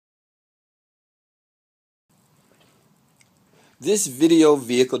This video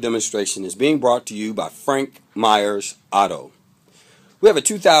vehicle demonstration is being brought to you by Frank Myers Auto. We have a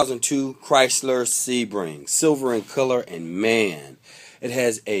 2002 Chrysler Sebring, silver in color, and man, it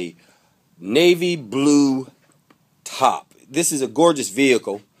has a navy blue top. This is a gorgeous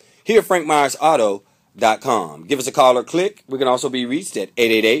vehicle. Here at FrankMyersAuto.com. Give us a call or click. We can also be reached at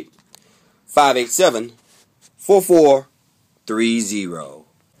 888-587-4430.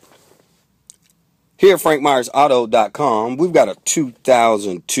 Here at FrankMyersAuto.com, we've got a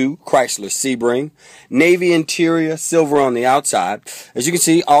 2002 Chrysler Sebring, navy interior, silver on the outside. As you can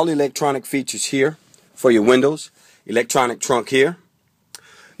see, all electronic features here for your windows, electronic trunk here.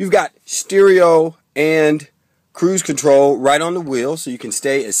 You've got stereo and cruise control right on the wheel so you can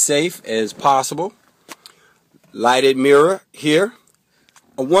stay as safe as possible. Lighted mirror here.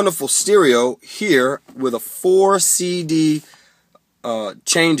 A wonderful stereo here with a 4 CD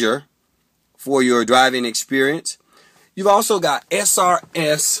changer for your driving experience. You've also got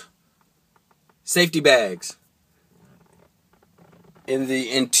SRS safety bags in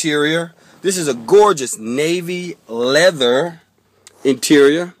the interior. This is a gorgeous navy leather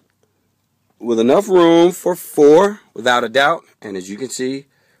interior with enough room for 4 without a doubt. And as you can see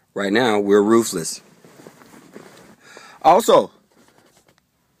right now, we're roofless. Also,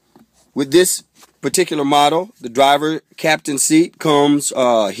 with this particular model, the driver captain seat comes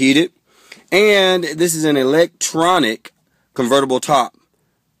heated. And this is an electronic convertible top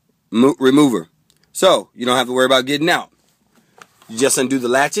remover. So you don't have to worry about getting out. You just undo the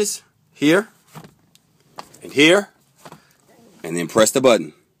latches here, and then press the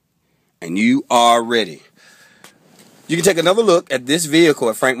button. And you are ready. You can take another look at this vehicle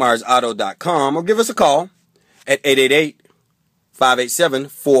at FrankMyersAuto.com or give us a call at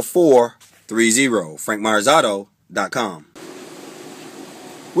 888-587-4430. FrankMyersAuto.com.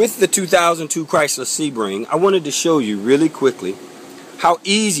 With the 2002 Chrysler Sebring, I wanted to show you really quickly how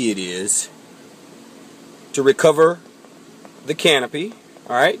easy it is to recover the canopy.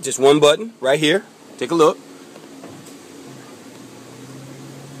 Alright, just one button right here. Take a look.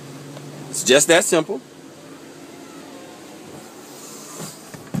 It's just that simple.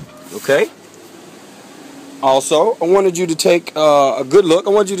 Okay. Also, I wanted you to take a good look. I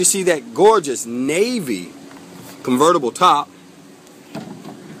want you to see that gorgeous navy convertible top.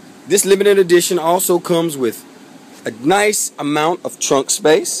 This limited edition also comes with a nice amount of trunk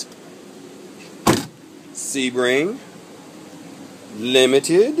space. Sebring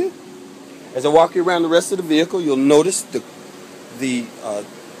Limited. As I walk you around the rest of the vehicle, you'll notice the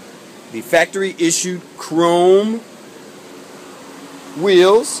factory issued chrome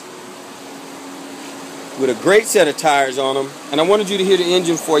wheels with a great set of tires on them. And I wanted you to hear the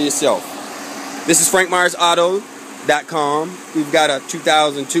engine for yourself. This is FrankMyersAuto.com. We've got a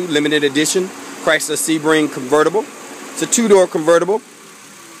 2002 limited edition Chrysler Sebring convertible. It's a 2-door convertible.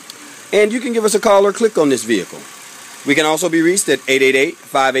 And you can give us a call or click on this vehicle. We can also be reached at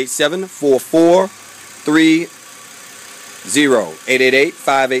 888-587-4430.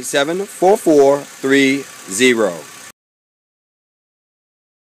 888-587-4430.